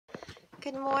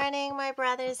Good morning, my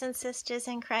brothers and sisters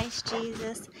in Christ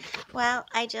Jesus. Well,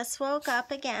 I just woke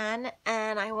up again,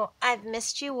 and I've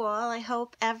missed you all. I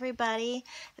hope everybody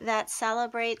that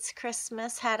celebrates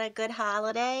Christmas had a good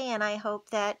holiday, and I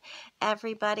hope that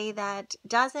everybody that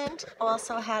doesn't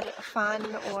also had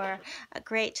fun or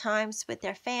great times with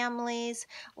their families,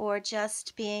 or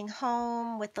just being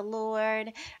home with the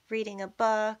Lord, reading a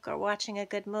book or watching a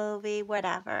good movie,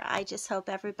 whatever. I just hope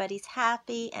everybody's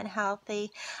happy and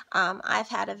healthy. I've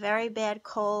had a very bad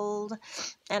cold,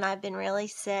 and I've been really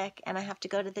sick, and I have to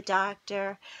go to the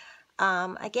doctor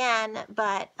again.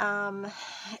 But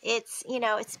it's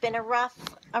been a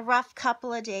rough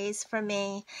couple of days for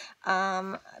me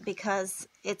because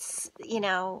it's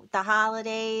the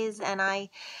holidays, and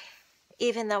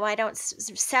even though I don't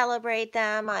celebrate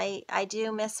them, I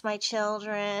do miss my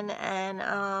children,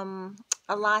 and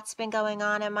a lot's been going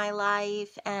on in my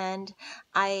life, and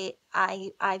I've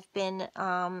been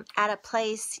at a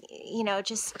place,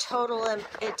 just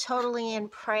totally in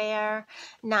prayer,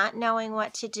 not knowing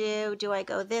what to do. Do I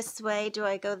go this way? Do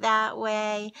I go that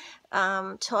way?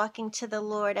 Talking to the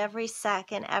Lord every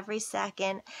second, and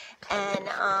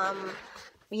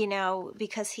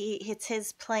because it's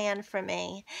his plan for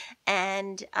me.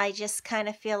 And I just kind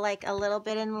of feel like a little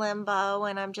bit in limbo,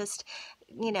 and I'm just,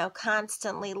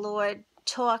 constantly, Lord,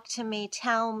 talk to me,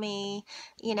 tell me,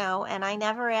 and I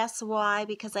never ask why,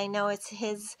 because I know it's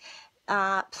his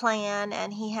plan,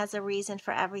 and he has a reason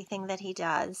for everything that he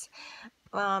does.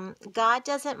 God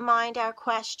doesn't mind our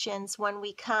questions when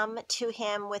we come to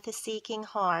him with a seeking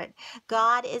heart.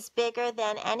 God is bigger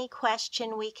than any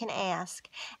question we can ask,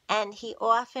 and he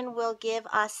often will give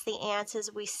us the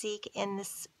answers we seek in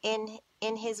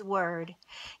his word.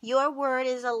 Your word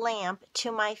is a lamp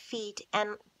to my feet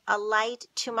and a light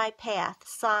to my path.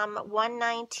 Psalm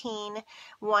 119,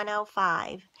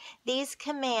 105. These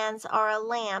commands are a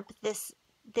lamp. This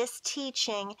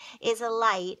teaching is a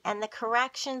light, and the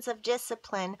corrections of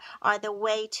discipline are the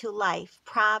way to life.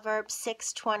 Proverbs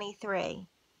 6:23.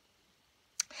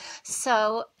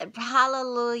 So,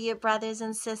 hallelujah, brothers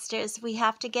and sisters. We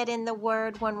have to get in the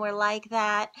Word when we're like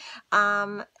that,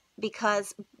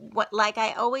 because like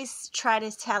I always try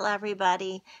to tell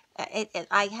everybody,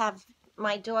 I have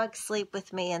my dog sleep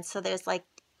with me, and so there's like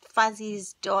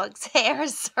Fuzzy's dog's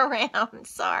hairs around.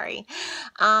 Sorry.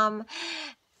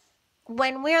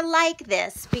 When we're like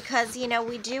this, because,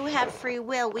 we do have free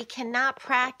will, we cannot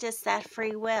practice that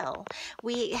free will.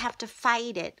 We have to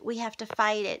fight it.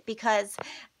 Because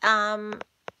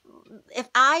if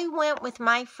I went with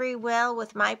my free will,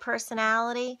 with my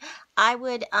personality, I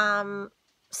would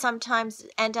sometimes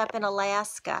end up in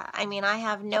Alaska. I mean, I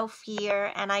have no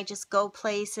fear, and I just go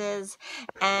places,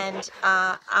 and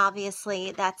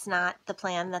obviously that's not the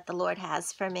plan that the Lord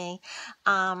has for me.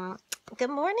 Good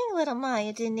morning, little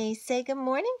Maya Denise. Say good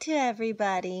morning to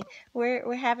everybody.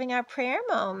 We're having our prayer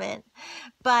moment.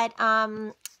 But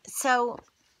so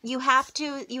you have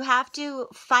to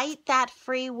fight that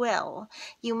free will.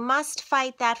 You must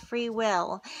fight that free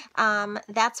will.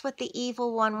 That's what the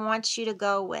evil one wants you to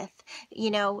go with.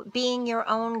 Being your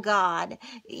own God.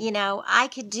 I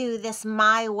could do this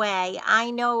my way.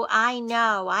 I know.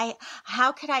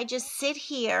 How could I just sit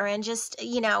here and just,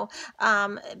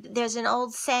 there's an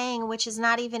old saying, which is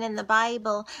not even in the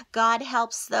Bible, God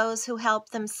helps those who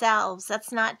help themselves.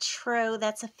 That's not true.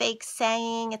 That's a fake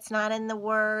saying. It's not in the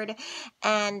Word.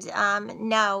 And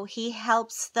no, he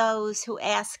helps those who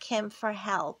ask him for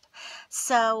help.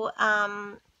 So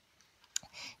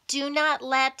do not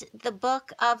let the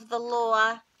book of the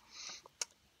law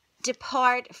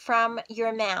depart from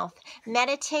your mouth.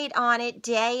 Meditate on it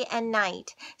day and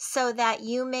night, so that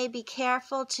you may be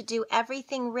careful to do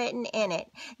everything written in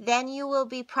it. Then you will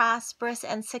be prosperous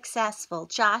and successful.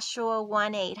 Joshua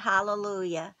 1:8.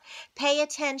 Hallelujah. Pay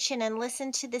attention and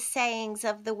listen to the sayings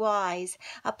of the wise.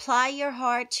 Apply your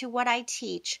heart to what I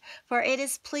teach, for it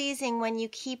is pleasing when you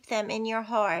keep them in your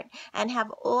heart and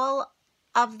have all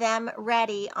of them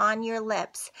ready on your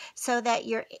lips, so that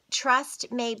your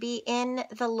trust may be in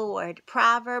the Lord.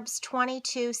 Proverbs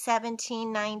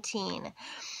 22:17-19.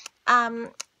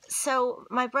 So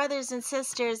my brothers and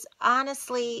sisters,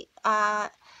 honestly,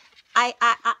 I've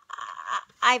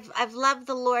loved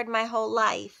the Lord my whole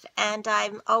life, and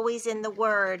I'm always in the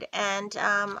Word, and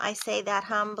I say that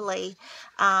humbly.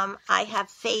 I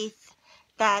have faith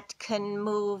that can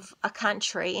move a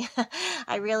country.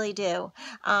 I really do.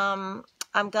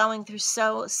 I'm going through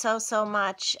so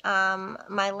much.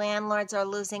 My landlords are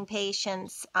losing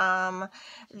patience. We're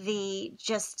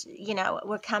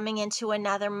coming into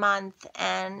another month,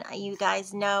 and you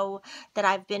guys know that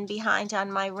I've been behind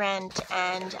on my rent,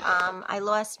 and I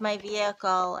lost my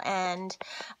vehicle, and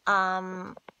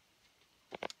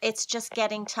it's just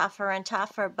getting tougher and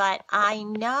tougher, but I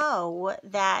know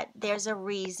that there's a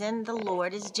reason the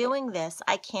Lord is doing this.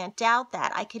 I can't doubt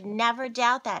that. I could never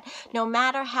doubt that. No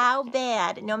matter how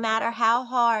bad, no matter how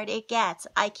hard it gets,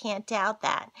 I can't doubt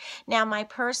that. Now, my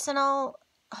personal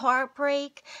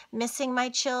heartbreak, missing my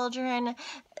children,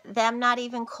 them not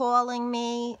even calling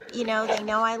me, they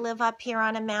know I live up here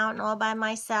on a mountain all by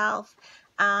myself.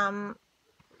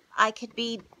 I could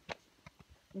be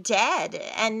dead,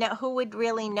 and who would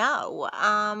really know?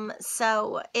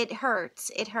 So it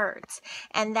hurts,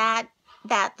 and that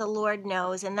the Lord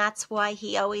knows, and that's why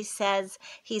he always says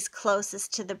he's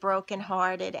closest to the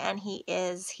brokenhearted, and he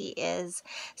is.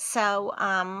 So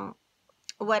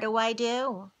what do I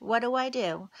do?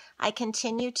 I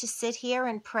continue to sit here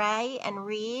and pray and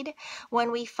read. When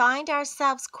we find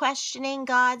ourselves questioning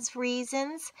God's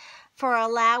reasons for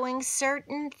allowing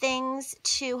certain things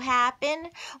to happen,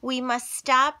 we must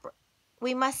stop.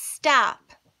 We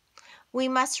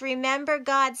must remember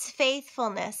God's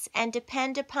faithfulness and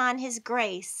depend upon his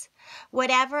grace.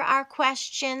 Whatever our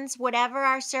questions, whatever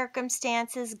our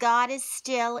circumstances, God is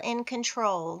still in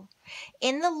control.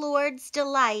 In the Lord's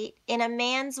delight in a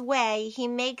man's way, he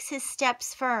makes his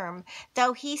steps firm.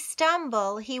 Though he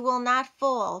stumble, he will not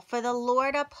fall, for the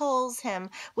Lord upholds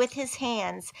him with his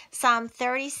hands. Psalm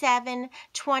 37,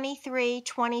 23,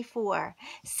 24.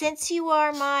 Since you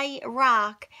are my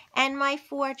rock and my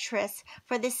fortress,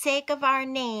 for the sake of our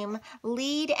name,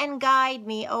 lead and guide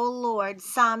me, O Lord.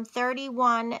 Psalm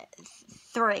 31,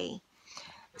 3.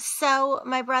 So,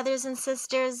 my brothers and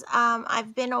sisters,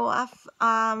 I've been off,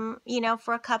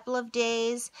 for a couple of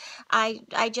days.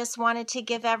 I just wanted to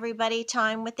give everybody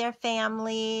time with their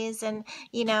families, and,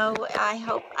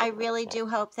 I really do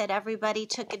hope that everybody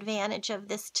took advantage of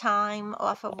this time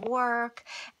off of work,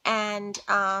 and,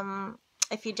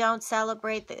 if you don't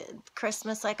celebrate the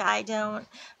Christmas like I don't,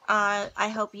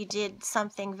 I hope you did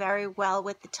something very well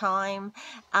with the time.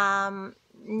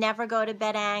 Never go to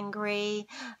bed angry.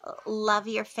 Love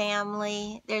your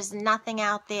family. There's nothing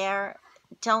out there.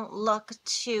 Don't look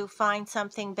to find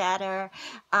something better.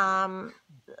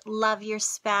 Love your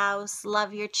spouse.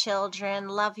 Love your children.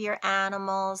 Love your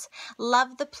animals.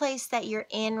 Love the place that you're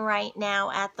in right now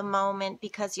at the moment,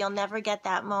 because you'll never get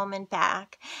that moment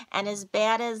back. And as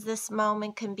bad as this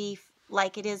moment can be,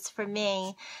 like it is for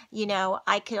me,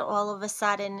 I could all of a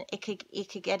sudden, it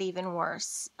could get even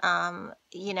worse.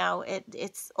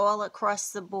 It's all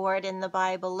across the board in the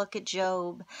Bible. Look at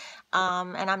Job.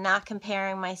 And I'm not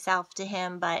comparing myself to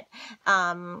him, but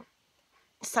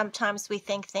sometimes we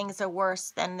think things are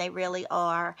worse than they really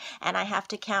are, and I have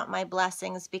to count my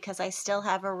blessings because I still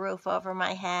have a roof over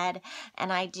my head,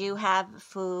 and I do have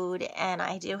food, and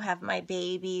I do have my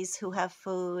babies who have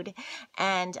food,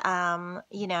 and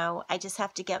I just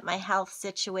have to get my health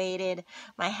situated.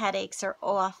 My headaches are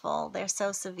awful. They're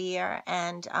so severe,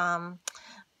 and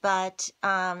but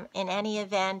in any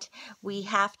event, we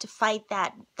have to fight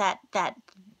that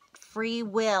free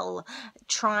will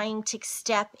trying to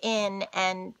step in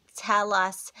and tell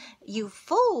us, you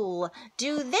fool,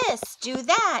 do this, do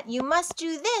that, you must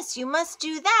do this, you must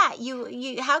do that,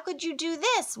 you how could you do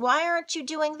this, why aren't you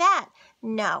doing that?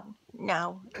 No.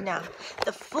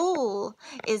 The fool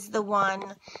is the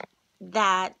one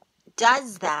that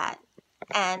does that,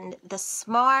 and the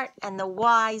smart and the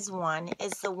wise one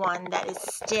is the one that is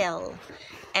still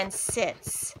and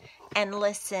sits and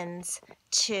listens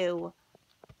to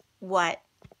what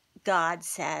God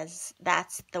says.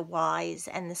 That's the wise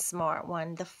and the smart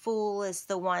one. The fool is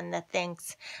the one that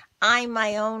thinks, I'm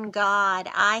my own God.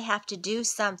 I have to do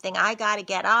something. I got to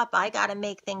get up. I got to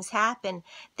make things happen.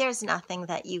 There's nothing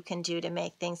that you can do to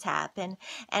make things happen.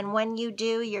 And when you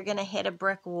do, you're going to hit a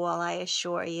brick wall, I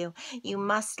assure you. You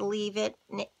must leave it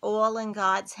all in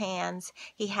God's hands.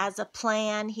 He has a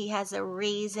plan. He has a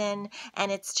reason,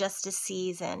 and it's just a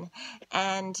season.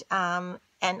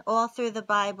 And all through the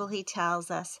Bible, he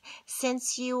tells us,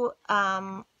 since you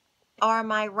are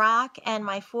my rock and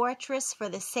my fortress, for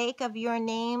the sake of your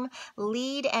name,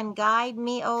 lead and guide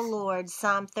me, O Lord.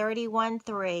 Psalm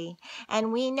 31:3.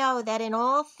 And we know that in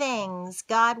all things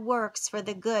God works for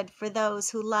the good for those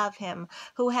who love him,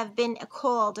 who have been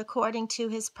called according to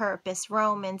his purpose.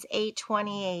 Romans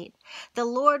 8:28. The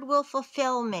Lord will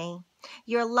fulfill me.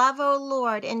 Your love, O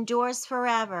Lord, endures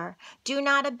forever. Do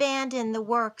not abandon the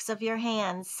works of your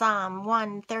hands. Psalm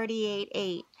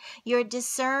 138:8. You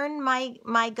discern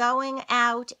my going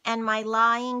out and my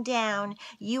lying down.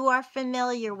 You are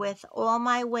familiar with all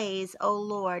my ways, O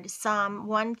Lord. Psalm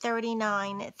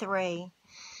 139:3.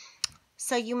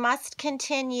 So you must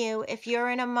continue, if you're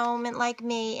in a moment like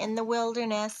me in the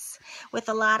wilderness with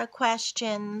a lot of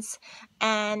questions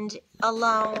and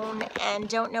alone and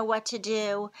don't know what to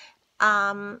do,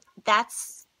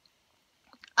 that's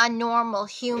a normal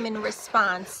human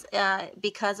response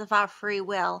because of our free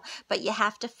will. But you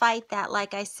have to fight that,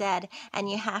 like I said,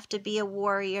 and you have to be a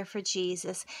warrior for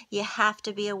Jesus. You have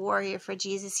to be a warrior for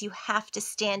Jesus. You have to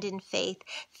stand in faith.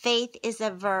 Faith is a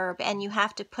verb, and you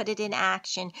have to put it in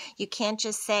action. You can't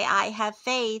just say, I have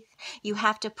faith. You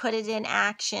have to put it in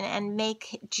action and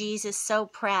make Jesus so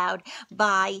proud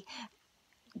by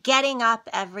getting up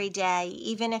every day,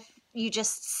 even if you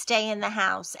just stay in the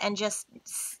house and just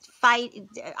fight.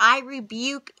 I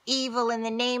rebuke evil in the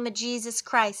name of Jesus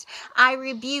Christ. I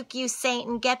rebuke you,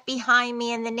 Satan. Get behind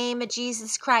me in the name of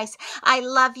Jesus Christ. I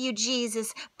love you,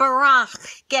 Jesus. Barak.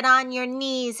 Get on your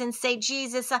knees and say,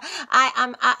 Jesus,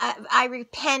 I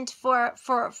repent for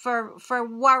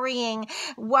worrying.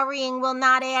 Worrying will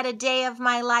not add a day of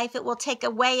my life. It will take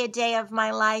away a day of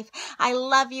my life. I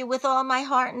love you with all my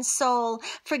heart and soul.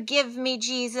 Forgive me,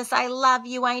 Jesus. I love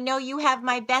you. I know you have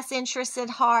my best interests at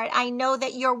heart. I know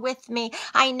that you're with me.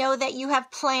 I know that you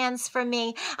have plans for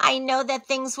me. I know that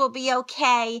things will be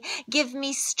okay. Give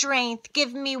me strength.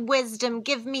 Give me wisdom.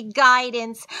 Give me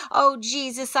guidance. Oh,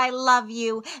 Jesus, I love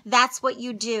you. That's what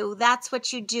you do. That's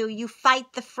what you do. You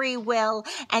fight the free will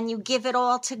and you give it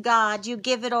all to God. You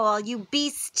give it all. You be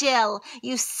still.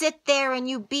 You sit there and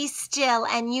you be still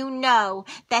and you know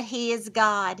that He is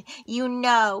God. You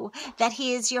know that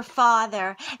He is your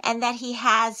Father and that He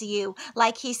has you.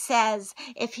 Like He says,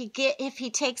 if He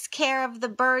takes care of the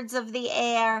birds of the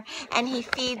air and He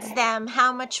feeds them,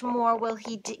 how much more will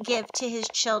He give to His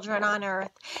children on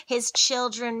earth? His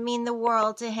children mean the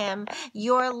world to Him.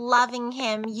 You're loving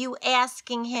Him, you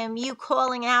asking Him, you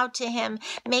calling out to Him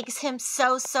makes Him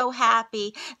so, so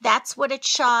happy. That's what a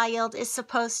child is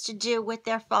supposed to do with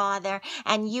their father.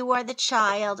 And you are the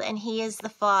child and He is the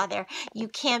Father. You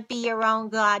can't be your own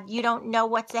God. You don't know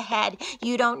what's ahead.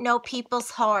 You don't know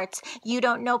people's hearts. You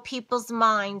don't know people's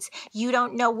minds. You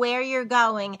don't know where you're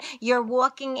going. You're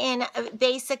walking in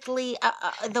basically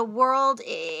the world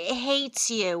hates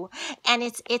you, and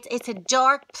it's a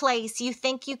dark place. You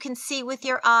think you can see with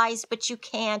your eyes, but you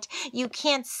can't. You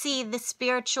can't see the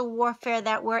spiritual warfare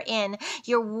that we're in.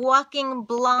 You're walking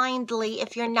blindly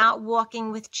if you're not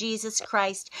walking with Jesus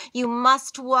Christ. You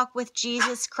must walk with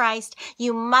Jesus Christ.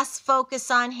 You must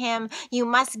focus on Him. You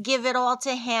must give it all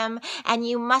to Him, and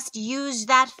you must use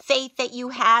that faith that you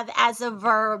have as a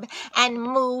verb and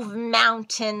move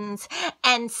mountains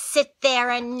and sit there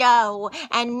and know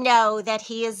that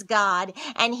He is God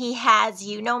and He has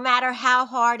you, no matter how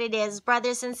hard it is.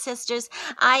 Brothers and sisters,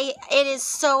 it is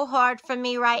so hard for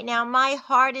me right now. My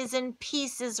heart is in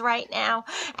pieces right now,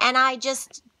 and I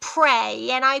just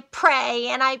pray and I pray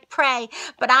and I pray,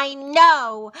 but I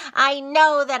know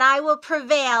that I will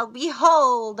prevail.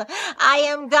 Behold, I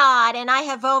am God and I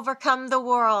have overcome the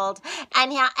world,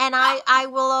 and I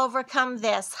will overcome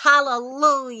this.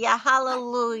 Hallelujah,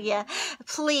 hallelujah.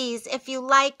 Please, if you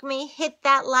like me, hit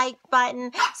that like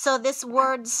button so this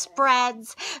word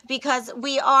spreads, because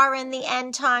we are in the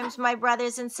end times, my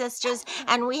brothers and sisters,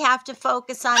 and we have to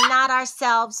focus on not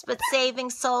ourselves, but saving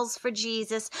souls for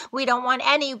Jesus. We don't want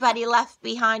anybody left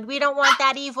behind. We don't want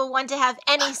that evil one to have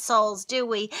any souls, do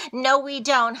we? No, we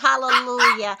don't.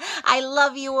 Hallelujah. I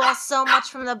love you all so much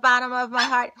from the bottom of my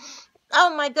heart.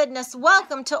 Oh my goodness,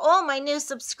 welcome to all my new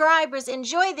subscribers.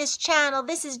 Enjoy this channel.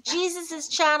 This is Jesus's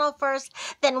channel first,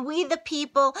 then we the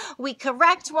people. We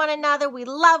correct one another. We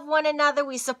love one another.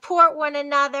 We support one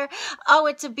another. Oh,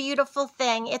 it's a beautiful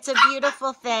thing. It's a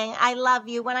beautiful thing. I love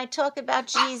you. When I talk about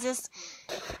Jesus,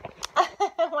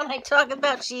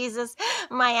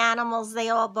 my animals, they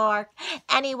all bark.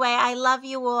 Anyway, I love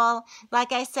you all.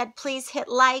 Like I said, please hit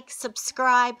like,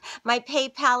 subscribe. My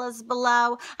PayPal is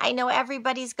below. I know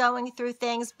everybody's going through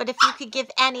things, but if you could give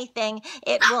anything,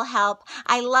 it will help.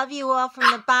 I love you all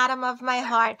from the bottom of my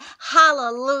heart.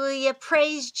 Hallelujah.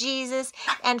 Praise Jesus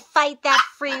and fight that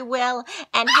free will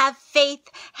and have faith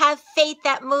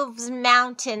that moves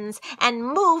mountains, and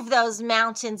move those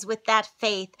mountains with that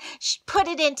faith. Put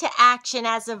it into action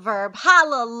as a verb.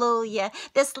 Hallelujah.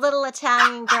 This little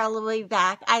Italian girl will be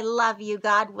back. I love you,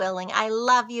 God willing. I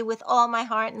love you with all my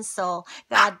heart and soul.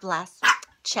 God bless.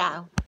 Ciao.